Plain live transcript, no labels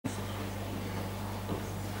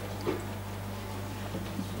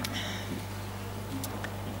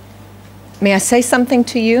May I say something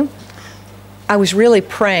to you? I was really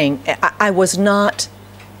praying. I was not,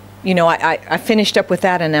 you know, I finished up with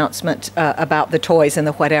that announcement about the toys and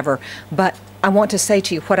the whatever, but I want to say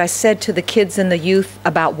to you, what I said to the kids and the youth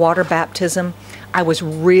about water baptism, I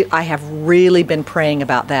have really been praying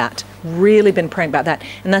about that,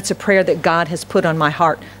 and that's a prayer that God has put on my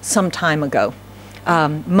heart some time ago,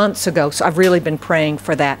 months ago, so I've really been praying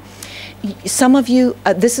for that. Some of you,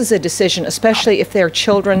 this is a decision, especially if there are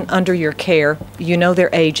children under your care, you know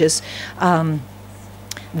their ages.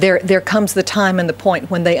 There comes the time and the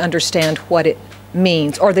point when they understand what it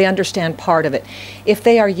means, or they understand part of it. If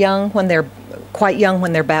they are young, when they're quite young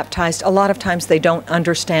when they're baptized, a lot of times they don't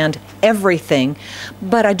understand everything.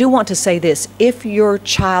 But I do want to say this: if your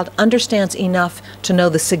child understands enough to know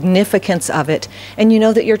the significance of it, and you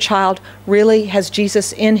know that your child really has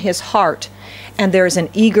Jesus in his heart, and there's an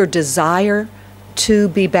eager desire to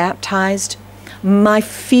be baptized, my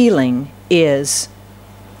feeling is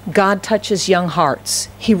God touches young hearts.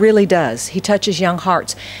 He really does. He touches young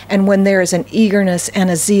hearts. And when there is an eagerness and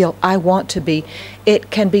a zeal, I want to be, it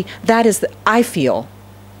can be, I feel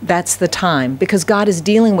that's the time, because God is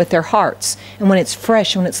dealing with their hearts. And when it's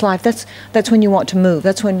fresh, when it's life, that's when you want to move.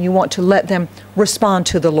 That's when you want to let them respond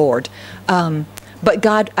to the Lord. But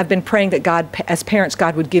God, I've been praying that God, as parents,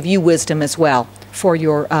 God would give you wisdom as well for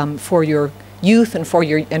your youth and for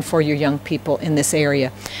your young people in this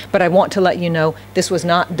area. But I want to let you know this was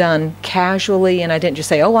not done casually, and I didn't just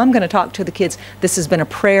say, oh, I'm going to talk to the kids. This has been a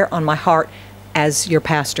prayer on my heart as your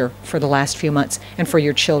pastor for the last few months, and for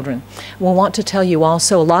your children. We'll want to tell you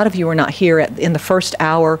also, a lot of you were not here in the first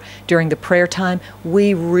hour during the prayer time.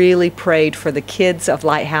 We really prayed for the kids of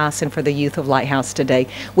Lighthouse and for the youth of Lighthouse today.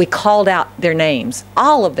 We called out their names,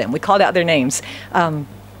 all of them. We called out their names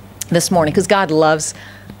this morning, because God loves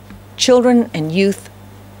children, and youth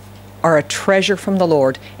are a treasure from the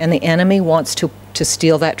Lord, and the enemy wants to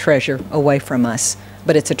steal that treasure away from us.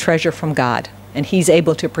 But it's a treasure from God, and He's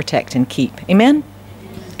able to protect and keep. Amen?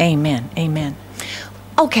 Amen. Amen.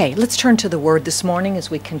 Okay, let's turn to the Word this morning as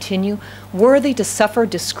we continue. Worthy to suffer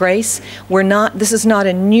disgrace. This is not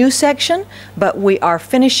a new section, but we are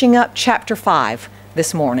finishing up chapter 5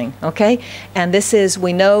 this morning, okay? And this is,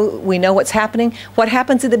 we know what's happening. What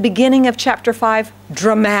happens at the beginning of chapter 5?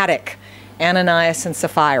 Dramatic. Ananias and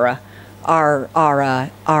Sapphira are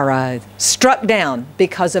struck down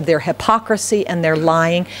because of their hypocrisy and their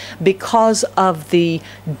lying, because of the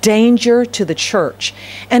danger to the church.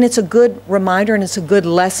 And it's a good reminder, and it's a good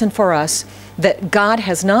lesson for us that God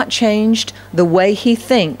has not changed the way He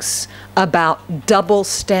thinks about double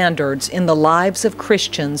standards in the lives of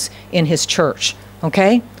Christians in His church.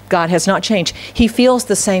 Okay? God has not changed. He feels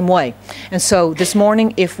the same way. And so this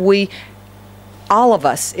morning, all of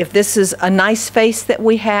us, if this is a nice face that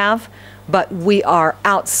we have, but we are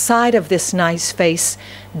outside of this nice face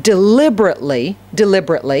deliberately,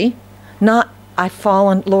 not, I've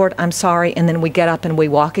fallen, Lord, I'm sorry, and then we get up and we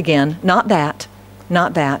walk again. Not that.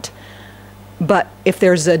 But if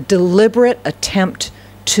there's a deliberate attempt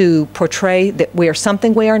to portray that we are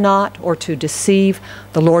something we are not, or to deceive,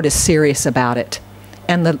 the Lord is serious about it.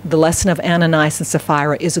 And the lesson of Ananias and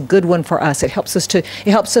Sapphira is a good one for us. It helps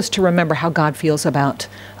us to remember how God feels about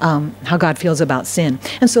sin.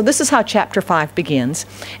 And so this is how chapter 5 begins.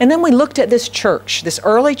 And then we looked at this church, this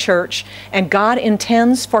early church, and God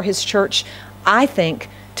intends for His church, I think,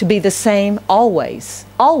 to be the same always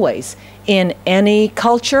in any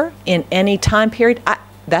culture, in any time period.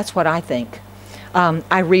 That's what I think.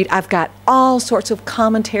 I've got all sorts of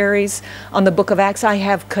commentaries on the book of Acts. I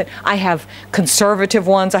have conservative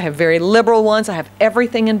ones, I have very liberal ones, I have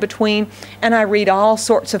everything in between, and I read all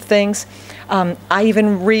sorts of things. I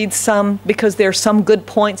even read some, because there are some good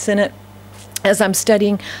points in it. As I'm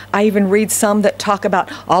studying, I even read some that talk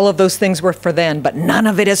about all of those things were for then, but none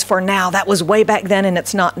of it is for now. That was way back then and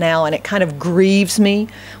it's not now. And it kind of grieves me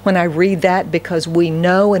when I read that, because we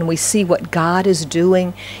know and we see what God is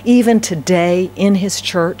doing even today in His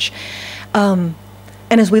church. And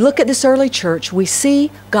as we look at this early church, we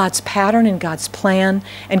see God's pattern and God's plan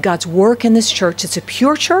and God's work in this church. It's a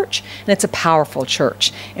pure church and it's a powerful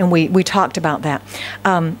church. And we talked about that.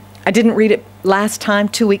 I didn't read it last time,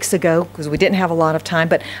 2 weeks ago, because we didn't have a lot of time,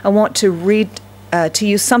 but I want to read to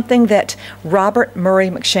you something that Robert Murray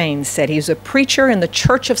McShane said. He was a preacher in the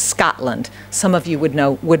Church of Scotland. Some of you would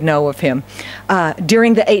know of him.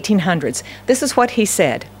 During the 1800s. This is what he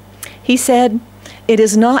said. He said, "It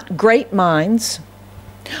is not great minds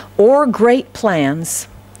or great plans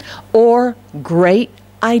or great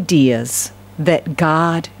ideas that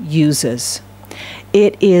God uses.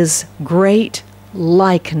 It is great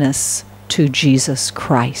likeness to Jesus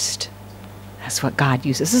Christ." That's what God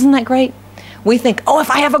uses. Isn't that great? We think, oh, if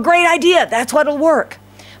I have a great idea, that's what'll work.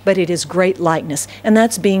 But it is great likeness, and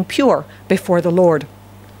that's being pure before the Lord.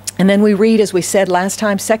 And then we read, as we said last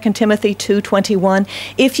time, 2 Timothy 2:21,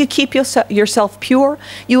 if you keep yourself pure,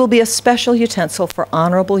 you will be a special utensil for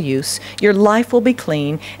honorable use. Your life will be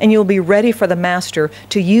clean, and you'll be ready for the Master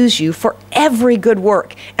to use you for every good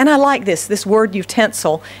work. And I like this word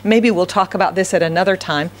utensil. Maybe we'll talk about this at another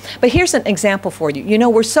time. But here's an example for you. You know,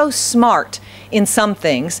 we're so smart in some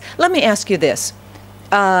things. Let me ask you this.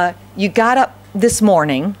 You got up this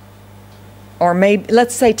morning, or maybe,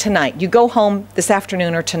 let's say tonight, you go home this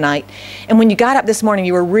afternoon or tonight, and when you got up this morning,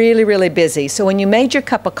 you were really, really busy. So when you made your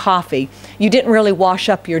cup of coffee, you didn't really wash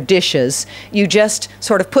up your dishes. You just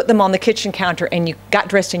sort of put them on the kitchen counter, and you got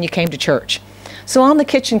dressed and you came to church. So on the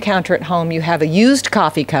kitchen counter at home, you have a used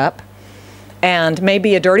coffee cup, and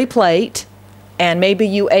maybe a dirty plate, and maybe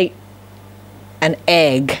you ate an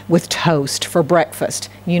egg with toast for breakfast.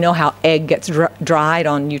 You know how egg gets dried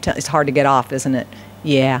on utensils. It's hard to get off, isn't it?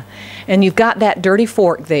 Yeah. And you've got that dirty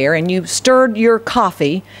fork there, and you stirred your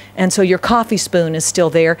coffee, and so your coffee spoon is still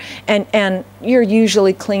there, and you're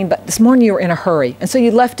usually clean, but this morning you were in a hurry, and so you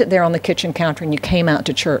left it there on the kitchen counter and you came out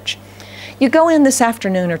to church. You go in this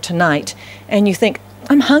afternoon or tonight, and you think,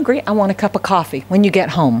 I'm hungry, I want a cup of coffee when you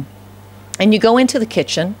get home. And you go into the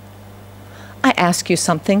kitchen. I ask you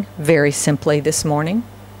something very simply this morning.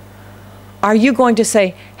 Are you going to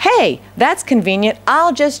say, hey, that's convenient,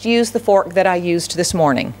 I'll just use the fork that I used this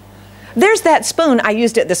morning? There's that spoon, I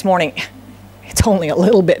used it this morning. It's only a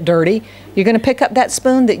little bit dirty. You're going to pick up that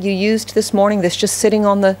spoon that you used this morning that's just sitting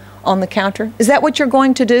on the counter? Is that what you're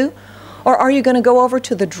going to do? Or are you going to go over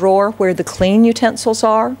to the drawer where the clean utensils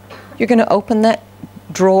are? You're going to open that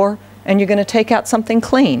drawer and you're going to take out something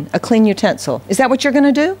clean, a clean utensil. Is that what you're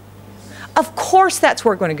going to do? Of course that's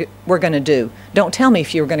what we're going to do. Don't tell me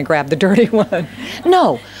if you were going to grab the dirty one.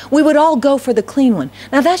 No, we would all go for the clean one.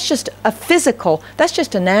 Now that's just a physical, that's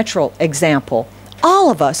just a natural example.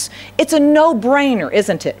 All of us, it's a no-brainer,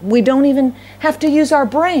 isn't it? We don't even have to use our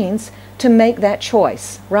brains to make that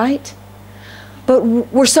choice, right? But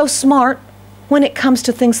we're so smart when it comes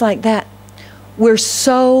to things like that. We're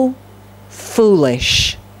so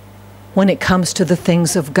foolish when it comes to the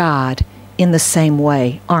things of God in the same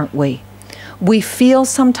way, aren't we? We feel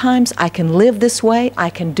sometimes, I can live this way,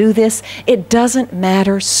 I can do this. It doesn't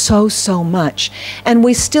matter so much. And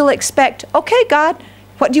we still expect, okay, God,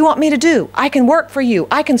 what do you want me to do? I can work for you,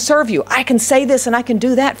 I can serve you, I can say this and I can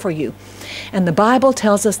do that for you. And the Bible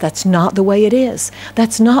tells us that's not the way it is.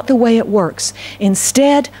 That's not the way it works.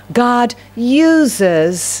 Instead, God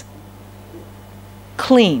uses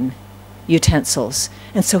clean utensils.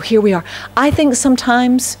 And so here we are. I think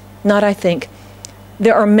sometimes, not I think,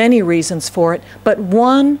 there are many reasons for it, but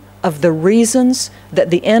one of the reasons that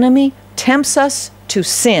the enemy tempts us to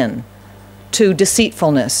sin, to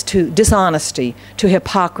deceitfulness, to dishonesty, to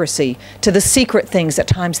hypocrisy, to the secret things at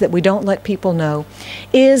times that we don't let people know,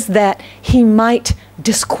 is that he might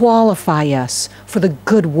disqualify us for the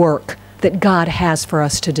good work that God has for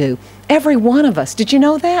us to do. Every one of us. Did you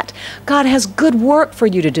know that? God has good work for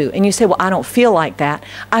you to do. And you say, well, I don't feel like that.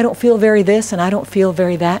 I don't feel very this and I don't feel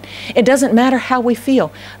very that. It doesn't matter how we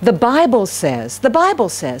feel. The Bible says,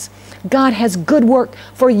 God has good work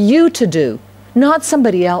for you to do, not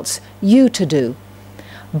somebody else, you to do.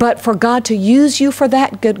 But for God to use you for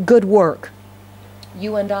that good work,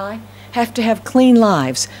 you and I have to have clean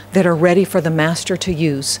lives that are ready for the Master to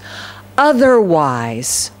use.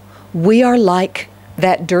 Otherwise, we are like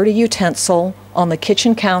that dirty utensil on the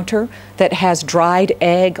kitchen counter that has dried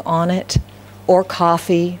egg on it, or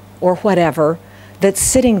coffee, or whatever, that's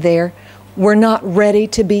sitting there. We're not ready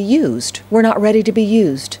to be used. We're not ready to be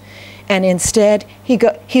used. And instead,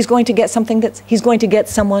 he's going to get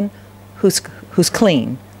someone who's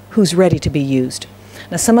clean, who's ready to be used.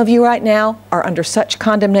 Now, some of you right now are under such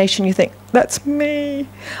condemnation, you think, that's me.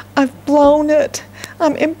 I've blown it.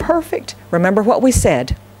 I'm imperfect. Remember what we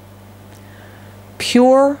said.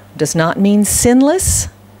 Pure does not mean sinless.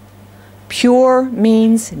 Pure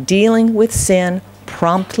means dealing with sin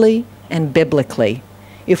promptly and biblically.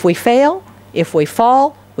 If we fail, if we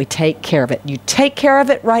fall, we take care of it. You take care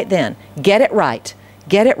of it right then. Get it right.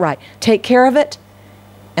 Get it right. Take care of it,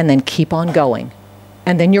 and then keep on going.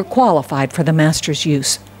 And then you're qualified for the Master's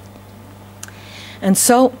use. And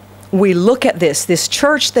so we look at this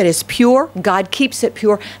church that is pure. God keeps it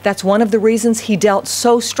pure. That's one of the reasons he dealt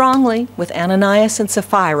so strongly with Ananias and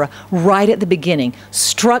Sapphira right at the beginning.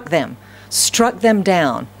 Struck them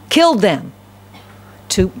down, killed them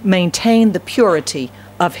to maintain the purity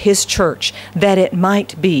of his church, that it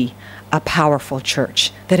might be a powerful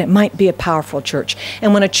church, that it might be a powerful church.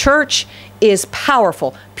 And when a church is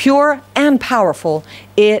powerful, pure and powerful,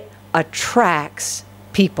 it attracts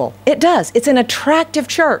people. It does. It's an attractive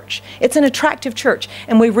church. It's an attractive church.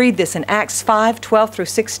 And we read this in Acts 5:12 through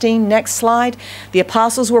 16. Next slide. The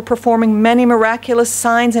apostles were performing many miraculous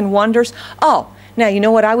signs and wonders. Oh, now you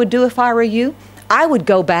know what I would do if I were you? I would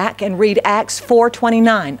go back and read Acts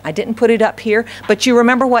 4:29. I didn't put it up here, but you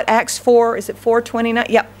remember what Acts 4, is it 4:29?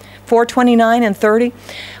 Yep, 4:29 and 30.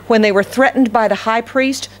 When they were threatened by the high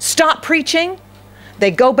priest, stop preaching.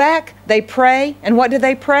 They go back, they pray, and what do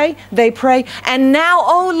they pray? They pray, and now,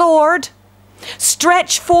 O Lord,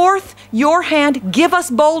 stretch forth your hand, give us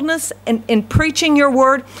boldness in preaching your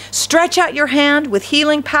word. Stretch out your hand with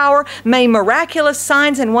healing power. May miraculous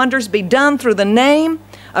signs and wonders be done through the name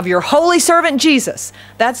of your holy servant Jesus.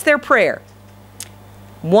 That's their prayer.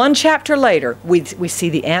 One chapter later, we see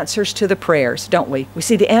the answers to the prayers, don't we? We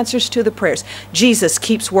see the answers to the prayers. Jesus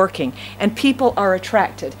keeps working, and people are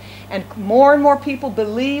attracted. And more people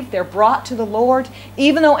believe, they're brought to the Lord.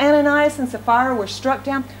 Even though Ananias and Sapphira were struck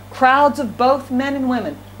down, crowds of both men and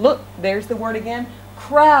women, look, there's the word again,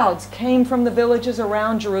 crowds came from the villages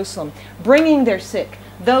around Jerusalem, bringing their sick,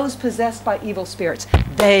 those possessed by evil spirits.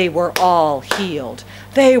 They were all healed.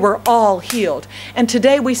 They were all healed. And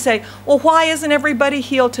today we say, well, why isn't everybody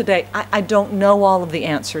healed today? I don't know all of the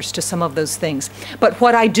answers to some of those things. But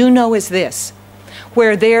what I do know is this: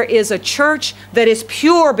 where there is a church that is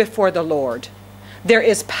pure before the Lord, there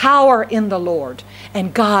is power in the Lord.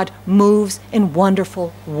 And God moves in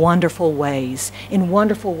wonderful, wonderful ways. In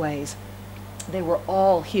wonderful ways. They were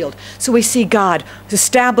all healed. So we see God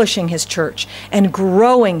establishing His church and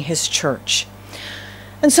growing His church.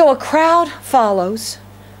 And so a crowd follows.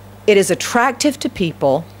 It is attractive to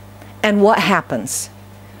people. And what happens?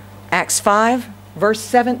 Acts 5, verse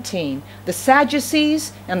 17. The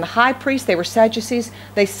Sadducees and the high priest, they were Sadducees,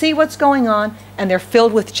 they see what's going on and they're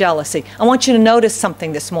filled with jealousy. I want you to notice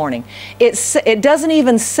something this morning. It doesn't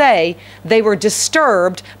even say they were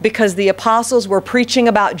disturbed because the apostles were preaching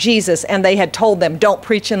about Jesus and they had told them, don't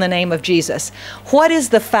preach in the name of Jesus. What is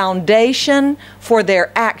the foundation for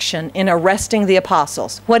their action in arresting the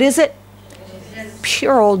apostles? What is it?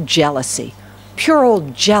 Pure old jealousy. Pure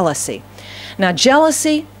old jealousy. Now,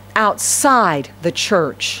 jealousy outside the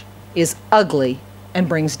church is ugly and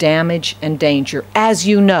brings damage and danger, as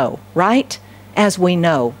you know, right? As we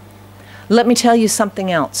know. Let me tell you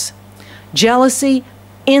something else. Jealousy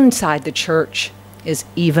inside the church is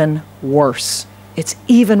even worse. It's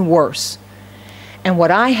even worse. And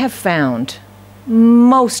what I have found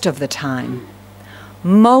most of the time,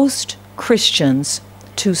 most Christians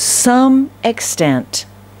to some extent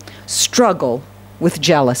struggle with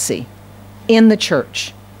jealousy in the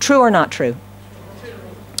church. True or not true?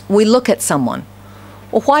 We look at someone.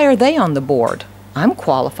 Well, why are they on the board? I'm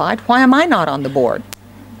qualified. Why am I not on the board?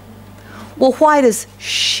 Well, why does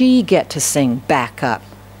she get to sing backup?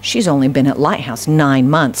 She's only been at Lighthouse 9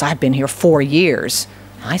 months. I've been here 4 years.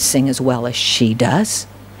 I sing as well as she does.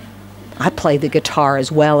 I play the guitar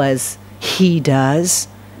as well as he does.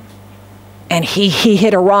 And he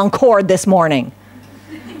hit a wrong chord this morning.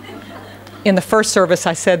 In the first service,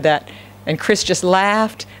 I said that. And Chris just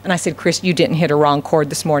laughed. And I said, Chris, you didn't hit a wrong chord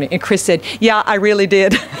this morning. And Chris said, yeah, I really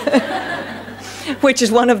did. Which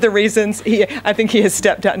is one of the reasons, I think he has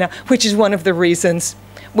stepped out now, which is one of the reasons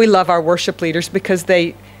we love our worship leaders because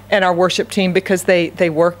and our worship team because they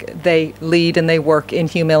lead and they work in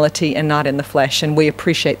humility and not in the flesh. And we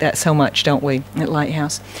appreciate that so much, don't we, at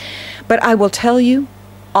Lighthouse? But I will tell you,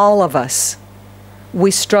 all of us, we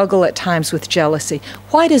struggle at times with jealousy.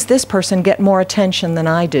 Why does this person get more attention than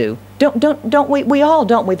I do? Don't we? We all,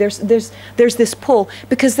 don't we? There's this pull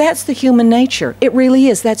because that's the human nature. It really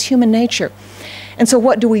is. That's human nature. And so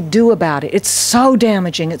what do we do about it? It's so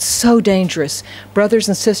damaging. It's so dangerous. Brothers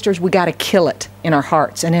and sisters, we got to kill it in our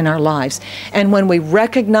hearts and in our lives. And when we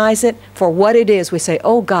recognize it for what it is, we say,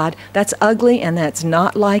 oh God, that's ugly and that's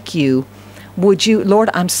not like you. Would you, Lord,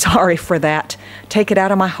 I'm sorry for that. Take it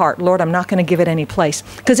out of my heart. Lord, I'm not going to give it any place.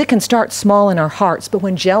 Because it can start small in our hearts, but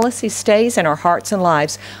when jealousy stays in our hearts and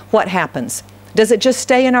lives, what happens? Does it just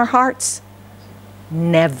stay in our hearts?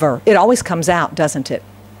 Never. It always comes out, doesn't it?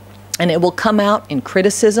 And it will come out in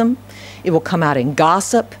criticism. It will come out in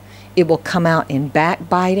gossip. It will come out in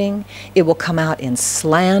backbiting. It will come out in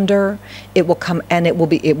slander. It will come and it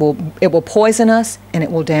will poison us and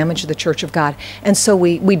it will damage the church of God. And so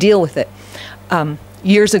we deal with it.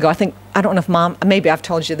 Years ago, I don't know if Mom, maybe I've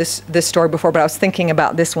told you this story before, but I was thinking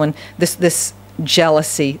about this one, this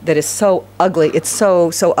jealousy that is so ugly. It's so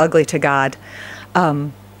ugly to God.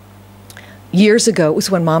 Years ago, it was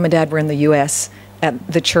when Mom and Dad were in the U.S., at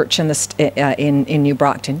the church in New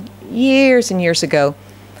Brockton. Years and years ago,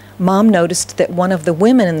 Mom noticed that one of the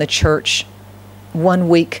women in the church one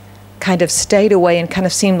week kind of stayed away and kind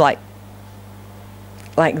of seemed like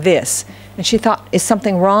this. And she thought, is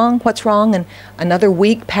something wrong? What's wrong? And another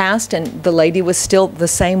week passed and the lady was still the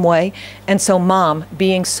same way. And so Mom,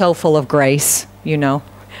 being so full of grace, you know,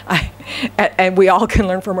 and we all can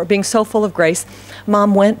learn from her, being so full of grace,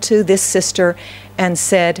 Mom went to this sister and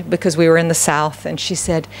said, because we were in the South, and she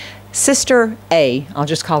said, Sister A, I'll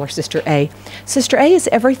just call her Sister A. Sister A, is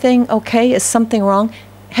everything okay? Is something wrong?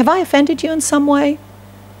 Have I offended you in some way?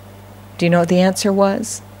 Do you know what the answer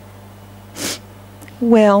was?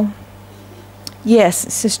 Well,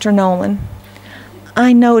 yes, Sister Nolin.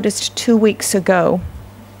 I noticed 2 weeks ago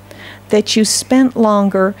that you spent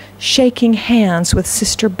longer shaking hands with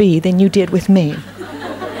Sister B than you did with me.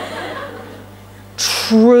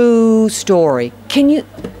 True story. Can you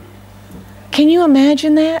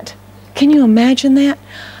imagine that? Can you imagine that?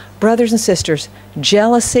 Brothers and sisters,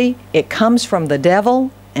 jealousy, it comes from the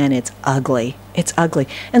devil, and it's ugly. It's ugly.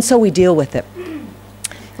 And so we deal with it.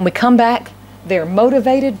 And we come back, they're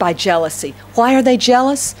motivated by jealousy. Why are they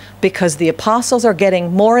jealous? Because the apostles are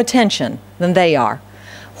getting more attention than they are.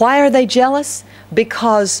 Why are they jealous?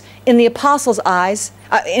 Because in the apostles' eyes,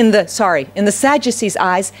 in the Sadducees'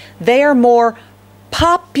 eyes, they are more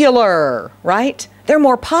popular, right? They're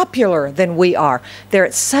more popular than we are. They're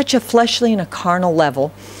at such a fleshly and a carnal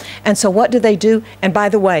level. And so what do? And by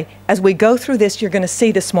the way, as we go through this, you're going to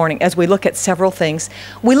see this morning, as we look at several things,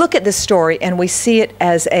 we look at this story and we see it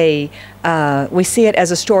as a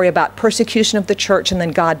story about persecution of the church, and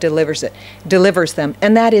then God delivers them.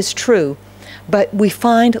 And that is true. But we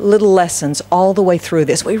find little lessons all the way through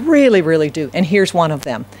this. We really, really do. And here's one of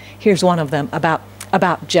them. Here's one of them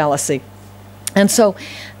about jealousy. And so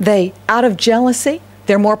out of jealousy,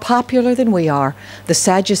 they're more popular than we are. The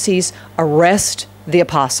Sadducees arrest the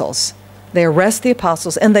apostles. They arrest the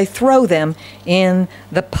apostles and they throw them in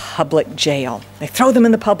the public jail. They throw them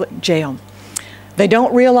in the public jail. They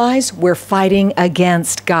don't realize we're fighting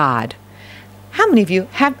against God. How many of you,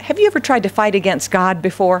 have you ever tried to fight against God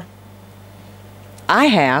before? I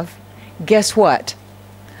have. Guess what?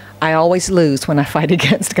 I always lose when I fight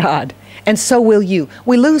against God. And so will you.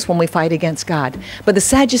 We lose when we fight against God. But the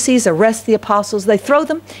Sadducees arrest the apostles. They throw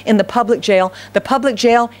them in the public jail. The public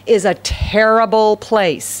jail is a terrible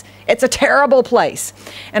place. It's a terrible place.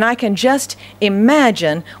 And I can just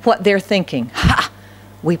imagine what they're thinking. Ha!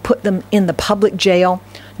 We put them in the public jail.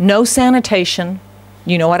 No sanitation.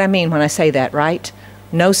 You know what I mean when I say that, right?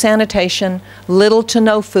 No sanitation, little to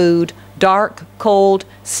no food, dark, cold,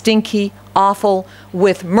 stinky, awful,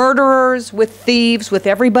 with murderers, with thieves, with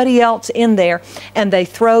everybody else in there, and they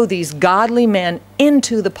throw these godly men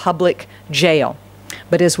into the public jail.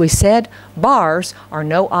 But as we said, bars are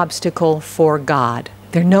no obstacle for God.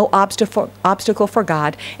 They're no obstacle for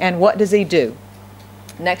God. And what does He do?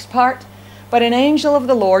 Next part. But an angel of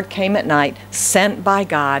the Lord came at night, sent by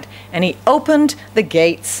God, and He opened the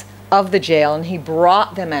gates of the jail, and He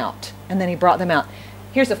brought them out. And then He brought them out.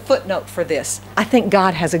 Here's a footnote for this. I think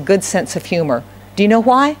God has a good sense of humor. Do you know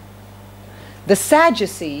why? The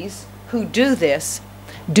Sadducees who do this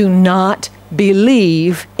do not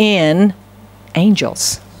believe in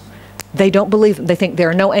angels. They don't believe. They think there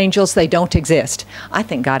are no angels. They don't exist. I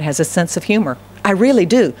think God has a sense of humor. I really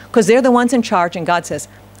do. Because they're the ones in charge, and God says,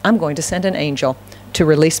 I'm going to send an angel to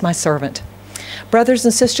release my servant. Brothers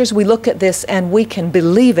and sisters, we look at this and we can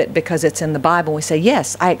believe it because it's in the Bible. We say,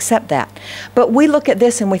 yes, I accept that. But we look at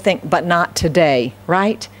this and we think, but not today,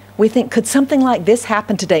 right? We think, could something like this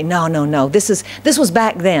happen today? No, no, no. This was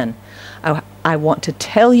back then. I want to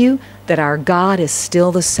tell you that our God is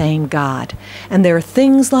still the same God. And there are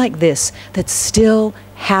things like this that still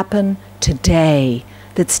happen today,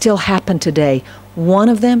 One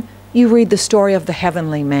of them, you read the story of the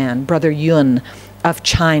heavenly man, Brother Yun of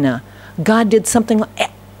China. God did something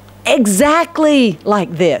exactly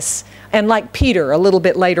like this. And like Peter, a little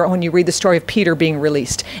bit later on, you read the story of Peter being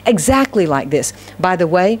released. Exactly like this. By the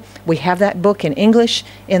way, we have that book in English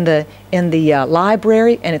in the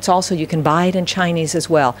library, and it's also, you can buy it in Chinese as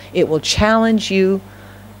well. It will challenge you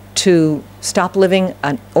to stop living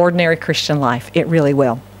an ordinary Christian life. It really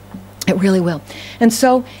will. It really will. And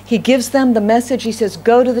so He gives them the message. He says,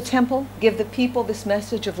 go to the temple, give the people this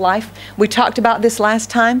message of life. We talked about this last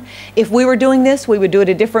time. If we were doing this, we would do it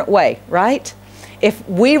a different way, right? If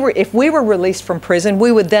we were released from prison,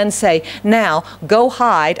 we would then say, now go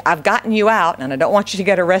hide. I've gotten you out and I don't want you to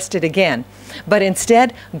get arrested again. But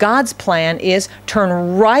instead, God's plan is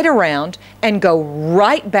turn right around and go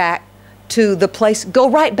right back to the place, go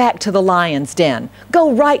right back to the lion's den,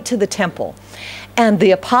 go right to the temple. And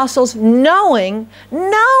the apostles, knowing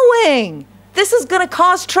this is going to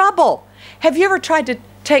cause trouble. Have you ever tried to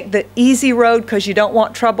take the easy road because you don't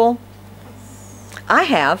want trouble? I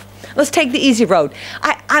have. Let's take the easy road.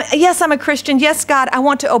 Yes, I'm a Christian. Yes, God, I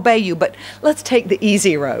want to obey you, but let's take the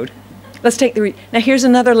easy road. Let's take now here's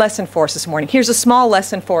another lesson for us this morning. Here's a small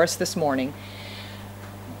lesson for us this morning.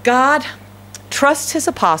 God trusts his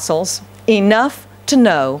apostles enough to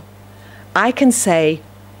know I can say,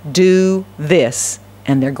 do this,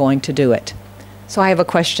 and they're going to do it. So I have a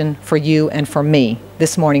question for you and for me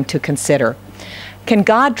this morning to consider. Can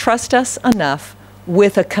God trust us enough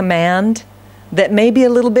with a command that may be a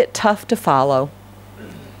little bit tough to follow,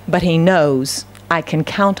 but he knows I can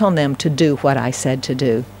count on them to do what I said to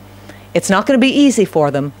do? It's not going to be easy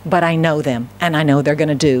for them, but I know them, and I know they're going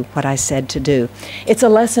to do what I said to do. It's a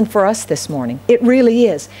lesson for us this morning. It really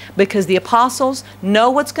is, because the apostles know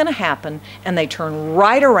what's going to happen, and they turn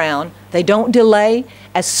right around. They don't delay.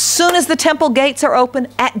 As soon as the temple gates are open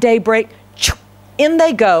at daybreak, in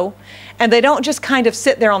they go, and they don't just kind of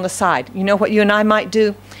sit there on the side. You know what you and I might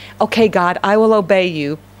do? Okay, God, I will obey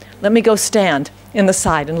you. Let me go stand in the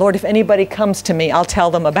side, and Lord, if anybody comes to me, I'll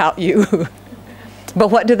tell them about you. But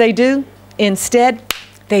what do? Instead,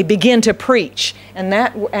 they begin to preach and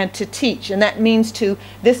to teach, and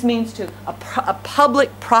this means a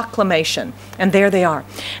public proclamation. And there they are.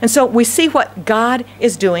 And so we see what God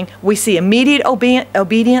is doing. We see immediate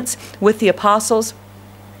obedience with the apostles.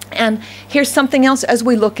 And here's something else as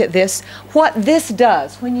we look at this. What this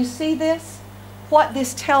does, when you see this, what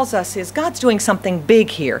this tells us is God's doing something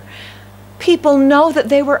big here. People know that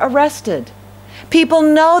they were arrested. People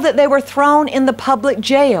know that they were thrown in the public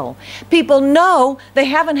jail. People know they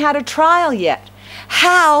haven't had a trial yet.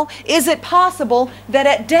 How is it possible that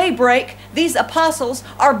at daybreak these apostles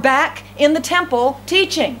are back in the temple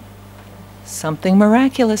teaching? Something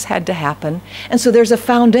miraculous had to happen. And so there's a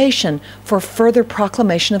foundation for further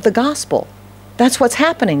proclamation of the gospel. That's what's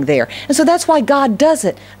happening there. And so that's why God does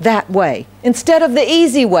it that way, instead of the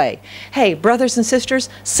easy way. Hey, brothers and sisters,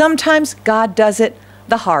 sometimes God does it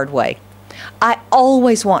the hard way. I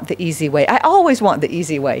always want the easy way. I always want the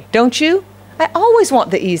easy way. Don't you? I always want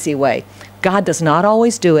the easy way. God does not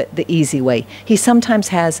always do it the easy way. He sometimes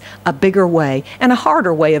has a bigger way and a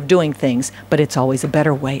harder way of doing things, but it's always a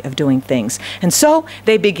better way of doing things. And so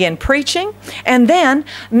they begin preaching, and then,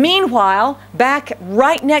 meanwhile, back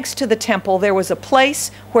right next to the temple, there was a place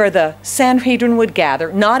where the Sanhedrin would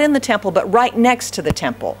gather, not in the temple, but right next to the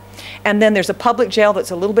temple. And then there's a public jail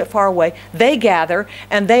that's a little bit far away. They gather,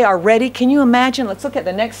 and they are ready. Can you imagine? Let's look at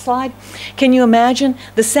the next slide. Can you imagine?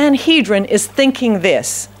 The Sanhedrin is thinking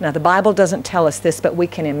this. Now, the Bible doesn't tell us this, but we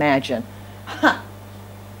can imagine.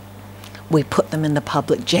 We put them in the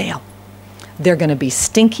public jail. They're going to be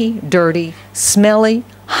stinky, dirty, smelly,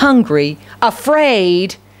 hungry,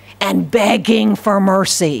 afraid, and begging for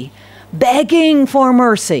mercy. Begging for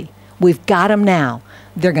mercy. We've got them now.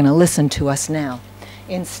 They're going to listen to us now.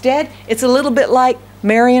 Instead, it's a little bit like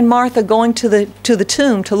Mary and Martha going to the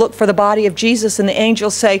tomb to look for the body of Jesus, and the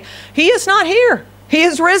angels say, "He is not here. He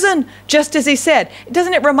is risen, just as he said."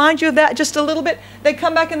 Doesn't it remind you of that just a little bit? They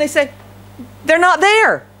come back and they say, "They're not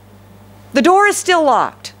there. The door is still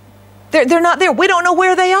locked. They're not there. We don't know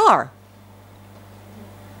where they are."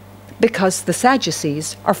 Because the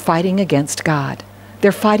Sadducees are fighting against God.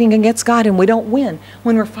 They're fighting against God, and we don't win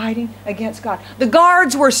when we're fighting against God. The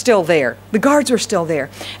guards were still there. The guards were still there.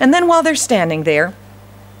 And then while they're standing there,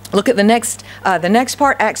 look at the next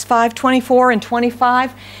part, Acts 5:24 and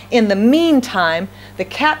 25. In the meantime, the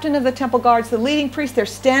captain of the temple guards, the leading priest, they're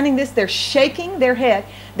standing they're shaking their head.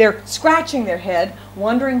 They're scratching their head,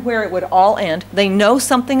 wondering where it would all end. They know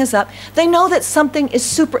something is up. They know that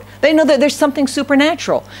they know that there's something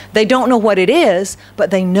supernatural. They don't know what it is, but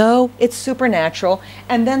they know it's supernatural.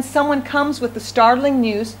 And then someone comes with the startling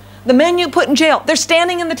news. The men you put in jail, they're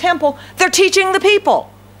standing in the temple. They're teaching the people.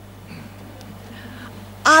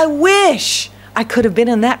 I wish I could have been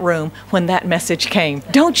in that room when that message came.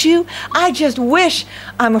 Don't you? I just wish.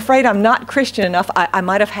 I'm afraid I'm not Christian enough. I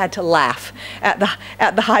might have had to laugh at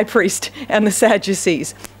the high priest and the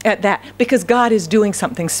Sadducees at that, because God is doing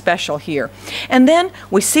something special here. And then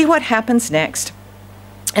we see what happens next.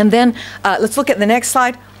 And then let's look at the next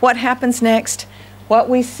slide. What happens next? What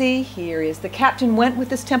we see here is the captain went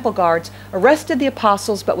with his temple guards, arrested the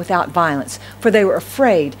apostles, but without violence, for they were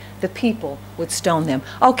afraid the people would stone them.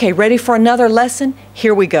 Okay, ready for another lesson?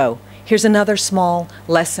 Here we go. Here's another small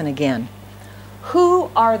lesson again.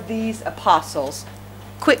 Who are these apostles?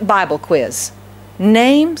 Quick Bible quiz.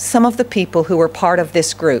 Name some of the people who were part of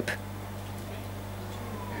this group.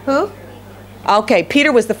 Who? Okay,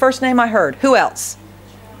 Peter was the first name I heard. Who else?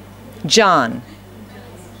 John.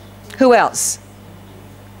 Who else?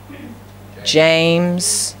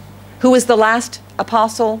 James. Who was the last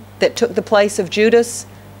apostle that took the place of Judas?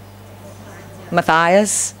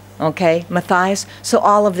 Matthias. Okay, Matthias. So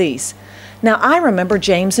all of these. Now I remember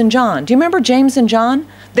James and John. Do you remember James and John?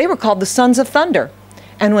 They were called the sons of thunder.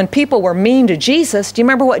 And when people were mean to Jesus, do you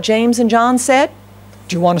remember what James and John said?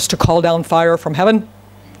 Do you want us to call down fire from heaven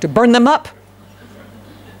to burn them up?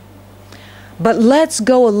 But let's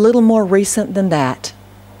go a little more recent than that.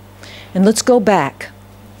 And let's go back.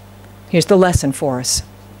 Here's the lesson for us.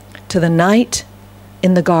 To the night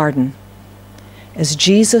in the garden, as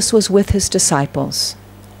Jesus was with his disciples,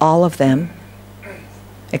 all of them,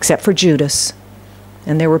 except for Judas,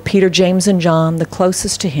 and there were Peter, James, and John, the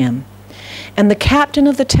closest to him, and the captain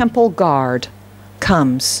of the temple guard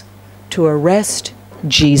comes to arrest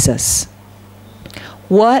Jesus.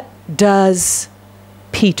 What does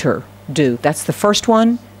Peter do? That's the first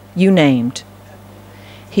one you named.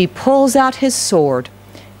 He pulls out his sword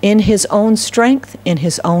in his own strength, in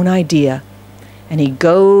his own idea, and he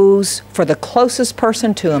goes for the closest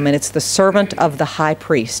person to him, and it's the servant of the high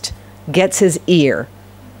priest. Gets his ear.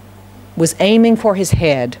 Was aiming for his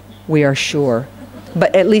head, we are sure,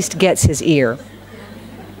 but at least gets his ear.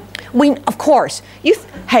 Of course,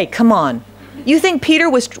 hey, come on. You think Peter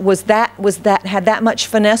had that much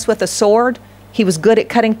finesse with a sword? He was good at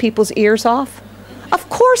cutting people's ears off? Of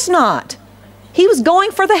course not. He was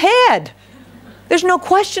going for the head. There's no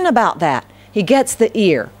question about that. He gets the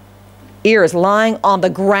ear. Ear is lying on the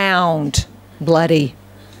ground, bloody.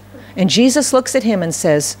 And Jesus looks at him and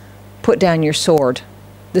says, "Put down your sword.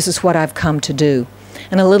 This is what I've come to do."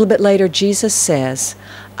 And a little bit later, Jesus says,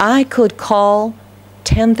 "I could call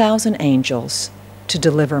 10,000 angels to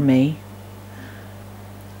deliver me."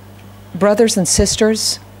 Brothers and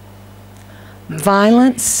sisters,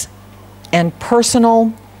 violence and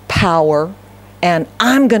personal power and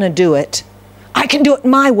I'm going to do it. I can do it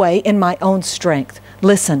my way in my own strength.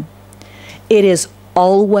 Listen, it is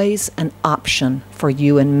always an option for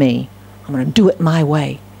you and me. I'm going to do it my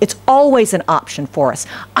way. It's always an option for us.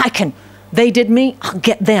 They did me, I'll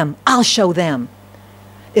get them. I'll show them.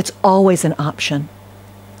 It's always an option.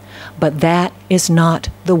 But that is not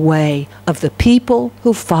the way of the people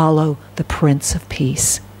who follow the Prince of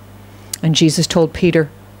Peace. And Jesus told Peter,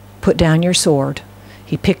 "Put down your sword."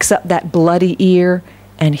 He picks up that bloody ear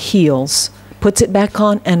and heals, puts it back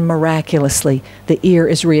on, and miraculously the ear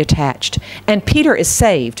is reattached. And Peter is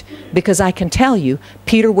saved, because I can tell you,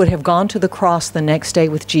 Peter would have gone to the cross the next day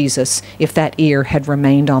with Jesus if that ear had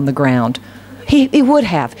remained on the ground. He would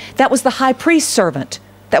have. That was the high priest's servant.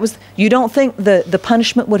 You don't think the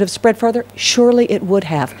punishment would have spread further? Surely it would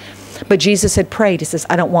have. But Jesus had prayed. He says,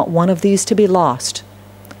 "I don't want one of these to be lost."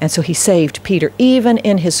 And so he saved Peter, even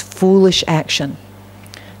in his foolish action.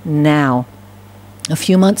 Now, a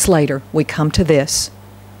few months later, we come to this.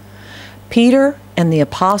 Peter and the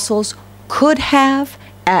apostles could have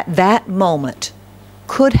at that moment,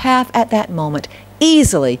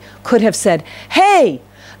 easily could have said, "Hey,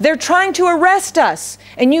 they're trying to arrest us,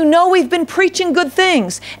 and you know we've been preaching good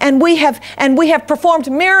things, and we have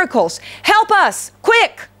performed miracles. Help us,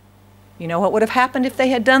 quick!" You know what would have happened if they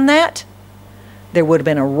had done that? There would have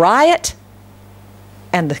been a riot,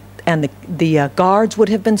 and the guards would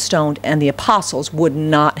have been stoned, and the apostles would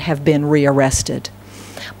not have been rearrested.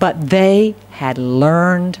 But they had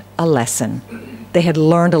learned a lesson. They had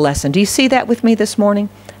learned a lesson. Do you see that with me this morning?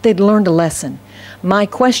 They'd learned a lesson. My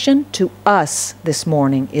question to us this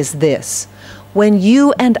morning is this. When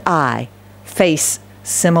you and I face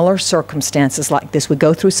similar circumstances like this, we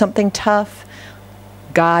go through something tough,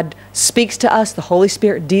 God speaks to us, the Holy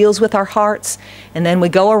Spirit deals with our hearts, and then we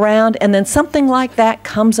go around, and then something like that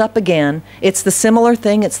comes up again. It's the similar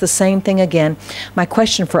thing, it's the same thing again. My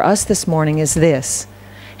question for us this morning is this.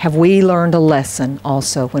 Have we learned a lesson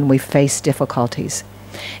also when we face difficulties?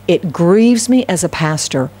 It grieves me as a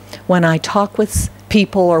pastor when I talk with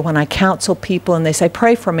people or when I counsel people and they say,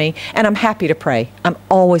 "Pray for me," and I'm happy to pray. I'm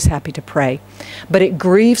always happy to pray. But it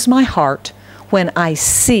grieves my heart when I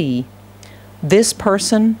see this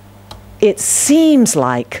person, it seems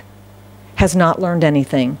like, has not learned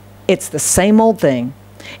anything. It's the same old thing.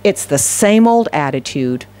 It's the same old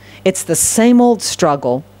attitude. It's the same old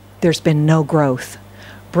struggle. There's been no growth.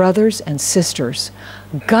 Brothers and sisters,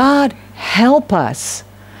 God help us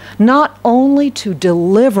not only to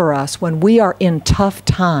deliver us when we are in tough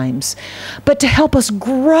times, but to help us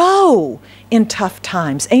grow in tough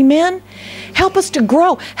times. Amen? Help us to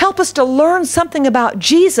grow. Help us to learn something about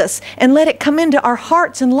Jesus and let it come into our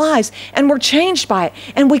hearts and lives, and we're changed by it,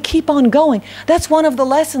 and we keep on going. That's one of the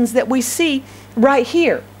lessons that we see right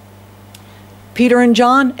here. Peter and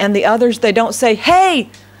John and the others, they don't say, "Hey,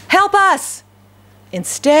 Help us!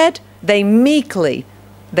 Instead, they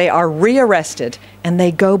are rearrested and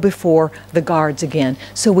they go before the guards again.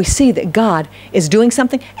 So we see that God is doing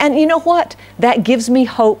something. And you know what? That gives me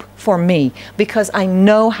hope for me, because I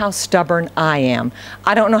know how stubborn I am.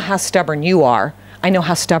 I don't know how stubborn you are. I know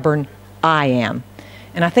how stubborn I am.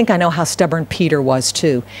 And I think I know how stubborn Peter was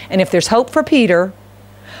too. And if there's hope for Peter,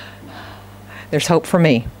 there's hope for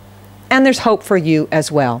me. And there's hope for you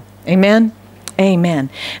as well. Amen? Amen.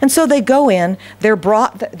 And so they go in, they're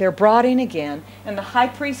brought in again, and the high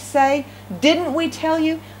priests say, didn't we tell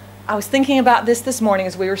you? I was thinking about this morning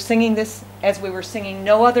as we were singing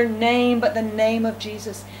no other name but the name of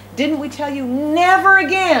Jesus. Didn't we tell you never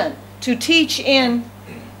again to teach in,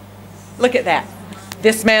 look at that,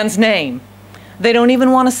 this man's name? They don't even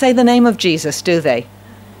want to say the name of Jesus, do they?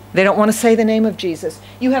 They don't want to say the name of Jesus.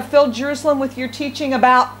 You have filled Jerusalem with your teaching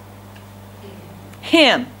about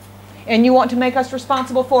Him. And you want to make us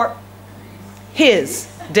responsible for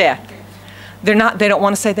His death. They don't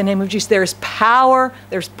want to say the name of Jesus. There's power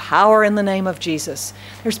in the name of Jesus.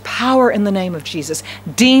 There's power in the name of Jesus.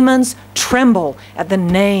 Demons tremble at the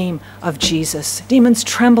name of Jesus. Demons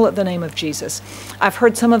tremble at the name of Jesus. I've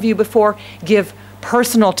heard some of you before give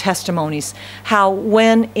personal testimonies how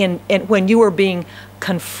when you were being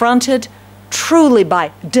confronted truly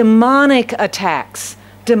by demonic attacks,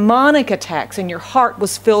 and your heart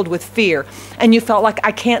was filled with fear, and you felt like,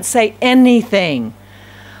 I can't say anything.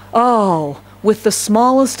 Oh, with the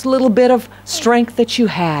smallest little bit of strength that you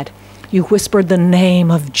had, you whispered the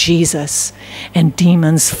name of Jesus, and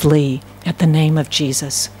demons flee at the name of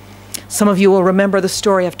Jesus. Some of you will remember the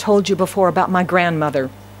story I've told you before about my grandmother.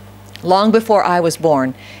 Long before I was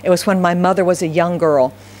born, it was when my mother was a young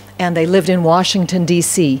girl, and they lived in Washington,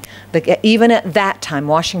 D.C. Even at that time,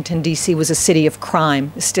 Washington, D.C. was a city of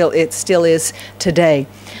crime. It still is today.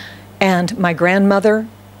 And my grandmother,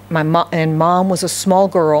 mom was a small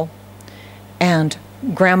girl, and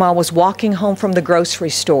Grandma was walking home from the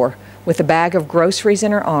grocery store with a bag of groceries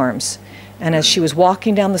in her arms. And as she was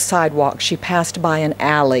walking down the sidewalk, she passed by an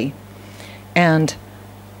alley, and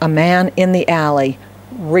a man in the alley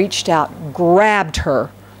reached out, grabbed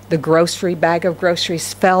her. The bag of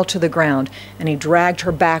groceries fell to the ground, and he dragged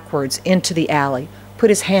her backwards into the alley, put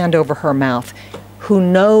his hand over her mouth. Who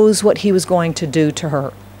knows what he was going to do to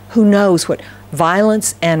her? Who knows what?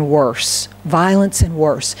 Violence and worse. Violence and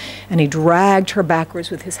worse. And he dragged her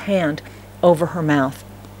backwards with his hand over her mouth.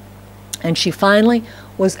 And she finally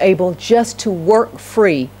was able just to work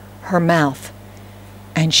free her mouth.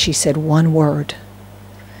 And she said one word.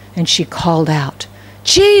 And she called out,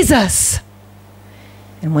 Jesus!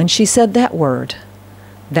 And when she said that word,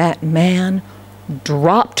 that man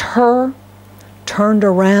dropped her, turned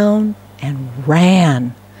around, and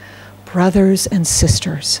ran. Brothers and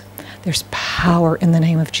sisters, there's power in the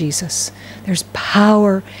name of Jesus. There's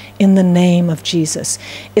power in the name of Jesus.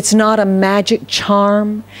 It's not a magic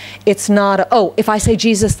charm. It's not if I say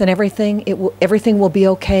Jesus, then everything will be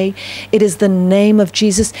okay. It is the name of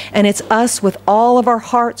Jesus, and it's us with all of our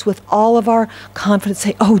hearts, with all of our confidence,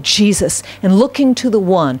 say, oh, Jesus, and looking to the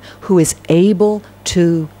one who is able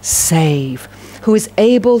to save, who is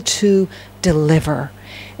able to deliver.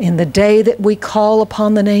 In the day that we call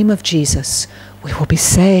upon the name of Jesus, we will be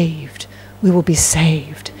saved. We will be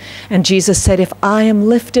saved. And Jesus said, if I am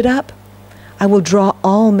lifted up, I will draw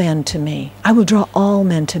all men to me. I will draw all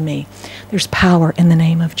men to me. There's power in the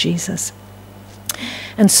name of Jesus.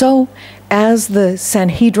 And so, as the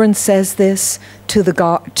Sanhedrin says this to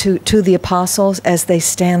the apostles as they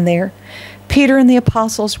stand there, Peter and the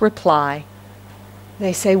apostles reply.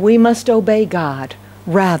 They say, we must obey God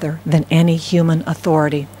rather than any human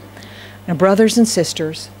authority. Now, brothers and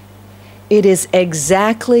sisters, it is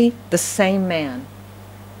exactly the same man,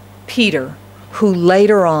 Peter, who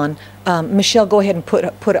later on, Michelle, go ahead and put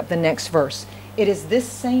up the next verse. It is this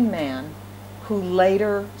same man who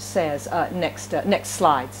later says, next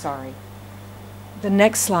slide, sorry. The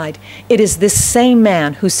next slide. It is this same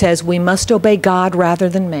man who says we must obey God rather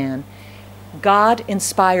than man. God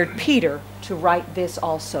inspired Peter to write this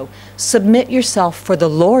also. Submit yourself for the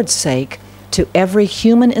Lord's sake to every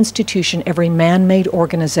human institution, every man-made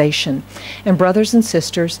organization. And brothers and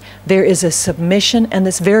sisters, there is a submission, and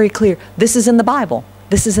it's very clear. This is in the Bible.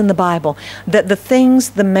 This is in the Bible. That the things,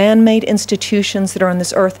 the man-made institutions that are on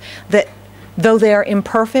this earth, that though they are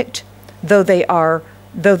imperfect, though they are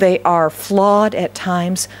flawed at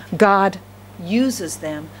times, God uses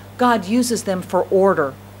them. God uses them for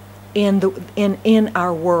order in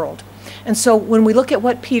our world. And so when we look at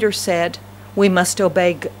what Peter said, we must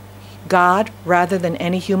obey God rather than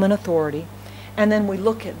any human authority. And then we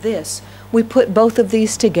look at this. We put both of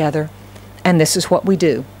these together, and this is what we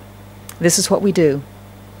do. This is what we do.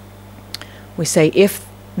 We say, if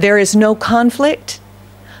there is no conflict,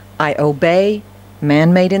 I obey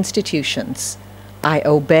man-made institutions. I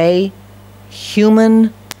obey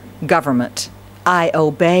human government. I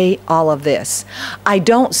obey all of this. I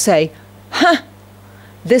don't say,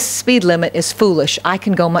 this speed limit is foolish. I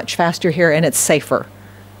can go much faster here and it's safer.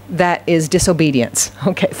 That is disobedience,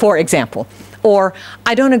 okay, for example. Or,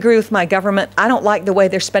 I don't agree with my government. I don't like the way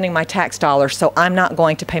they're spending my tax dollars, so I'm not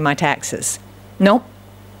going to pay my taxes. Nope,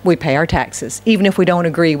 we pay our taxes, even if we don't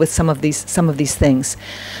agree with some of these things.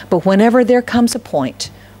 But whenever there comes a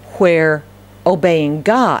point where obeying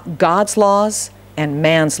God's laws and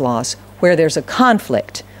man's laws, where there's a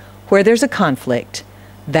conflict,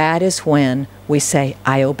 that is when we say,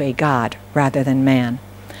 I obey God rather than man.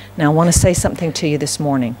 Now, I want to say something to you this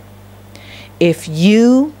morning. If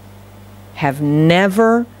you have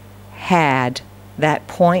never had that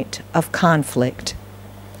point of conflict,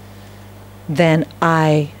 then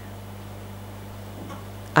I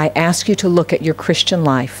ask you to look at your Christian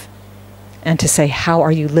life and to say, how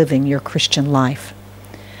are you living your Christian life?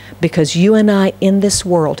 Because you and I in this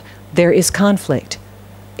world, there is conflict.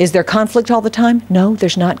 Is there conflict all the time? No,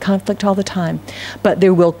 there's not conflict all the time. But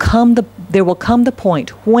there will come the point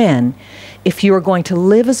when, if you are going to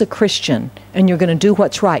live as a Christian and you're going to do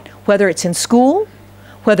what's right, whether it's in school,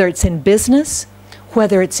 whether it's in business,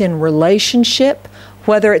 whether it's in relationship,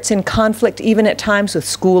 whether it's in conflict even at times with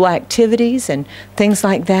school activities and things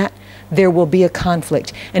like that, there will be a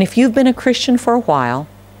conflict. And if you've been a Christian for a while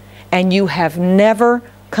and you have never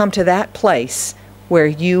come to that place where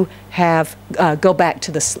you have, go back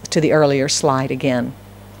to the earlier slide again,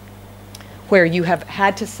 where you have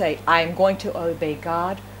had to say, I am going to obey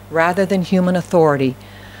God rather than human authority,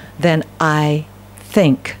 then I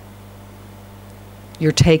think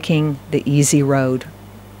you're taking the easy road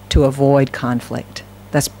to avoid conflict.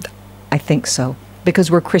 I think so,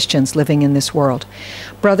 because we're Christians living in this world.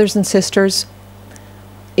 Brothers and sisters,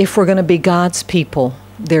 if we're going to be God's people,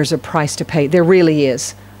 there's a price to pay. There really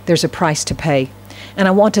is. There's a price to pay. And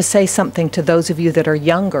I want to say something to those of you that are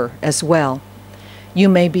younger as well. You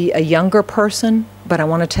may be a younger person, but I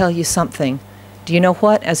want to tell you something. Do you know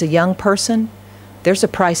what? As a young person, there's a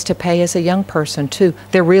price to pay as a young person too.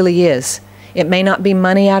 There really is. It may not be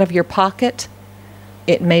money out of your pocket.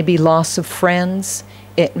 It may be loss of friends.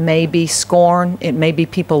 It may be scorn. It may be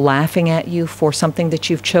people laughing at you for something that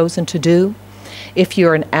you've chosen to do. If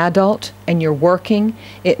you're an adult and you're working,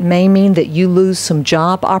 it may mean that you lose some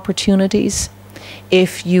job opportunities.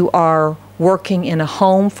 If you are working in a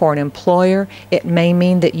home for an employer, it may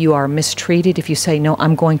mean that you are mistreated if you say, no,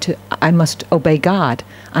 I must obey God.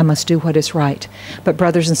 I must do what is right. But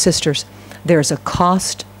brothers and sisters, there's a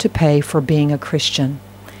cost to pay for being a Christian.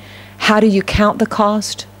 How do you count the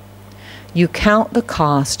cost? You count the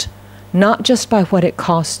cost not just by what it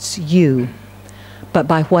costs you, but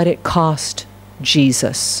by what it cost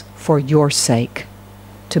Jesus for your sake,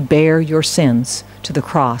 to bear your sins to the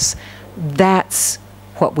cross. That's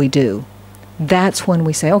what we do. That's when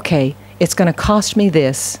we say, okay, it's going to cost me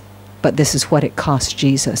this, but this is what it cost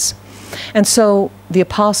Jesus. And so the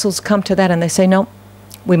apostles come to that and they say, no,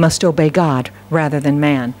 we must obey God rather than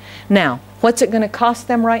man. Now, what's it going to cost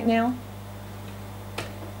them right now?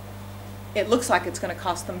 It looks like it's going to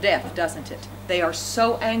cost them death, doesn't it? They are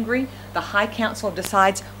so angry, the High Council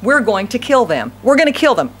decides, we're going to kill them. We're going to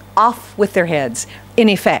kill them. Off with their heads, in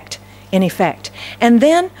effect. In effect. And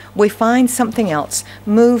then we find something else.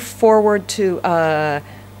 Move forward to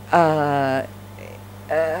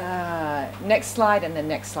next slide and then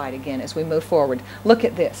next slide again as we move forward. Look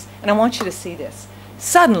at this. And I want you to see this.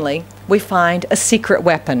 Suddenly, we find a secret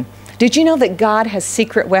weapon. Did you know that God has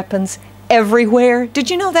secret weapons everywhere? Did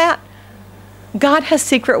you know that? God has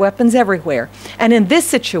secret weapons everywhere. And in this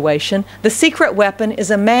situation, the secret weapon is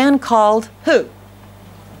a man called who?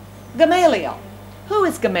 Gamaliel. Who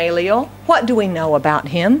is Gamaliel? What do we know about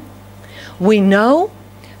him? We know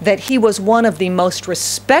that he was one of the most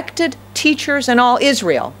respected teachers in all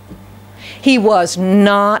Israel. He was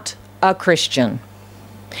not a Christian.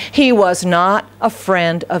 He was not a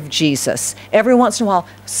friend of Jesus. Every once in a while,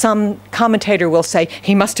 some commentator will say,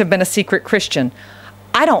 he must have been a secret Christian.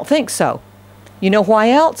 I don't think so. You know why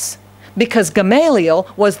else? Because Gamaliel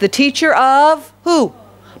was the teacher of who?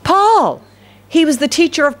 Paul. He was the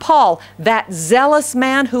teacher of Paul, that zealous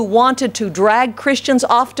man who wanted to drag Christians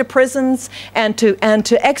off to prisons and to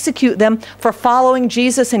execute them for following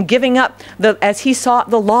Jesus and giving up, as he saw,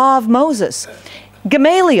 the law of Moses.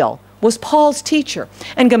 Gamaliel was Paul's teacher.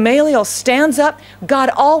 And Gamaliel stands up. God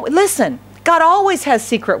always has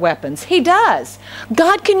secret weapons. He does.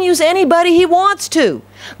 God can use anybody he wants to.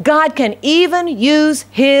 God can even use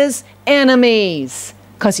his enemies.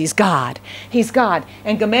 Because he's God. He's God.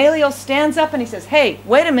 And Gamaliel stands up and he says, hey,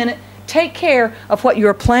 wait a minute. Take care of what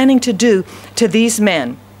you're planning to do to these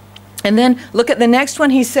men. And then look at the next one.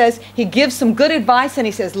 He says, he gives some good advice and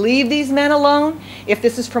he says, leave these men alone. If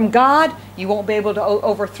this is from God, you won't be able to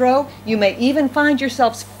overthrow. You may even find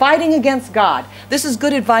yourselves fighting against God. This is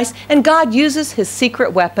good advice. And God uses his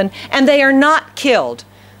secret weapon and they are not killed.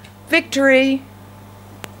 Victory,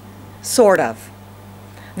 sort of.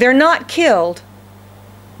 They're not killed,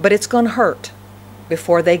 but it's going to hurt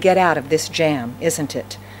before they get out of this jam, isn't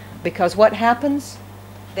it? Because what happens?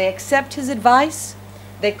 They accept his advice.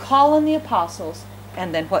 They call on the apostles,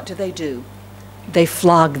 and then what do? They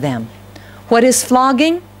flog them. What is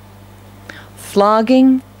flogging?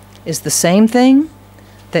 Flogging is the same thing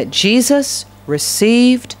that Jesus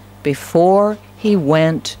received before he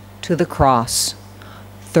went to the cross.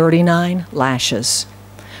 39 lashes.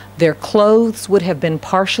 Their clothes would have been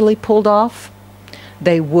partially pulled off.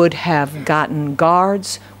 They would have gotten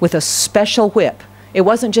guards with a special whip. It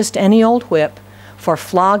wasn't just any old whip. For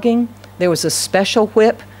flogging, there was a special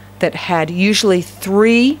whip that had usually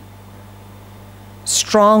 3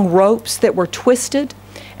 strong ropes that were twisted,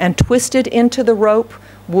 and twisted into the rope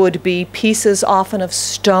would be pieces often of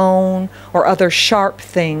stone or other sharp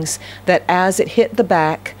things that as it hit the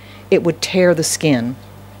back, it would tear the skin.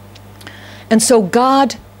 And so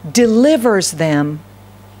God delivers them,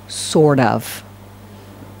 sort of.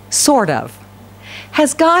 Sort of.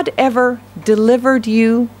 Has God ever delivered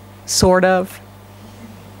you, sort of?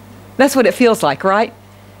 That's what it feels like, right?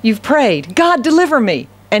 You've prayed, God, deliver me,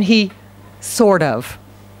 and he sort of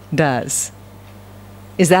does.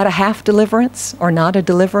 Is that a half deliverance or not a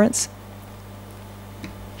deliverance?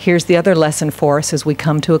 Here's the other lesson for us as we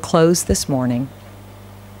come to a close this morning.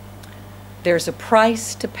 There's a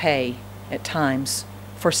price to pay at times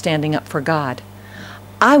for standing up for God.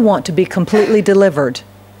 I want to be completely delivered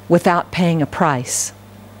without paying a price,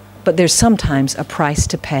 but there's sometimes a price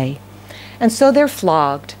to pay. And so they're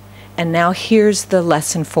flogged. And now here's the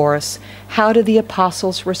lesson for us. How do the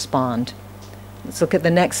apostles respond? Let's look at the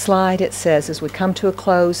next slide. It says, as we come to a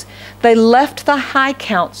close, they left the high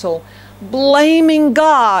council blaming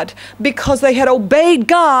God because they had obeyed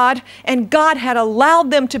God and God had allowed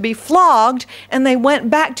them to be flogged, and they went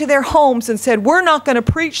back to their homes and said, we're not going to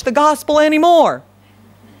preach the gospel anymore.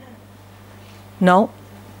 No.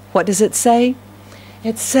 What does it say?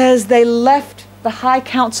 It says they left the high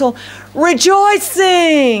council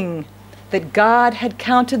rejoicing that God had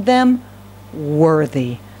counted them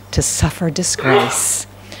worthy to suffer disgrace.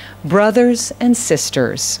 Brothers and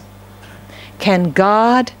sisters, can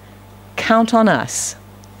God count on us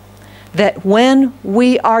that when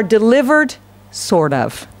we are delivered, sort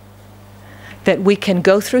of, that we can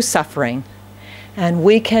go through suffering and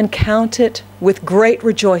we can count it with great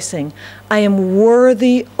rejoicing? I am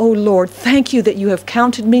worthy, O Lord. Thank you that you have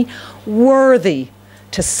counted me worthy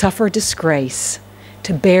to suffer disgrace,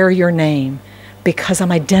 to bear your name, because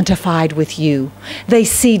I'm identified with you. They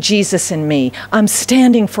see Jesus in me. I'm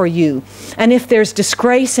standing for you. And if there's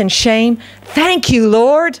disgrace and shame, thank you,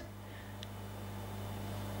 Lord.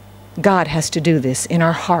 God has to do this in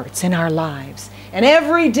our hearts, in our lives. And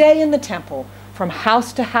every day in the temple, from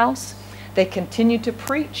house to house, they continue to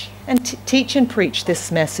preach and teach and preach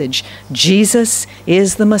this message. Jesus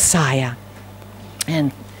is the Messiah.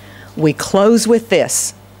 And we close with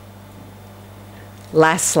this.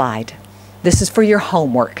 Last slide. This is for your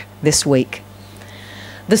homework this week.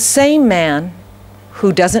 The same man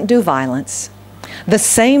who doesn't do violence, the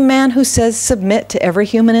same man who says submit to every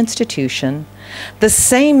human institution, the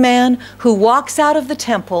same man who walks out of the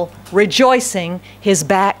temple rejoicing, his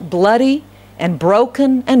back bloody and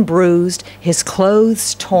broken and bruised, his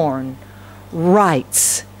clothes torn,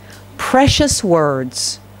 writes precious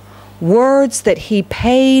words, words that he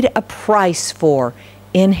paid a price for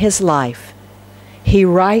in his life. He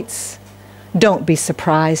writes, don't be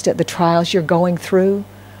surprised at the trials you're going through.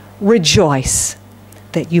 Rejoice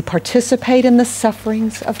that you participate in the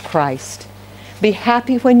sufferings of Christ. Be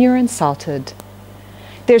happy when you're insulted.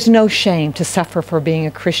 There's no shame to suffer for being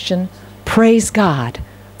a Christian. Praise God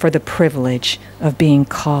for the privilege of being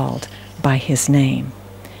called by his name.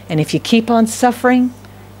 And if you keep on suffering,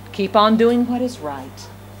 keep on doing what is right,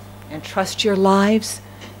 and trust your lives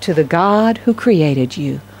to the God who created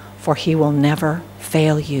you, for he will never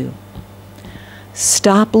fail you.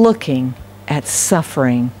 Stop looking at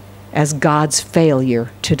suffering as God's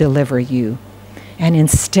failure to deliver you, and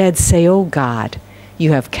instead say, oh God,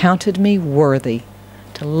 you have counted me worthy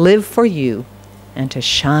to live for you and to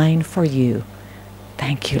shine for you.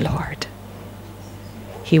 Thank you, Lord.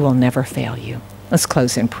 He will never fail you. Let's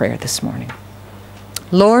close in prayer this morning.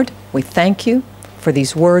 Lord, we thank you for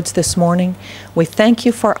these words this morning. We thank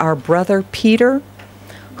you for our brother Peter,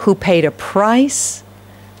 who paid a price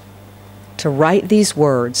to write these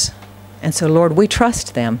words. And so, Lord, we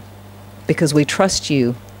trust them because we trust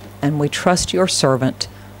you and we trust your servant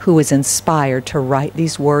who is inspired to write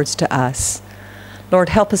these words to us. Lord,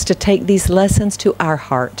 help us to take these lessons to our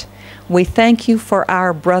heart. We thank you for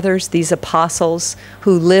our brothers, these apostles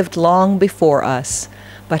who lived long before us,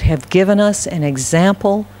 but have given us an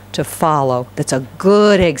example to follow that's a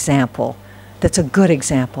good example,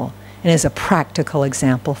 and is a practical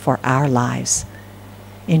example for our lives.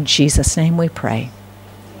 In Jesus' name we pray.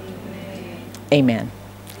 Amen.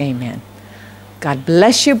 Amen. God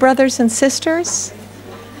bless you, brothers and sisters.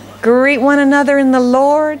 Greet one another in the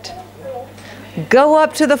Lord. Go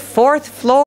up to the 4th floor.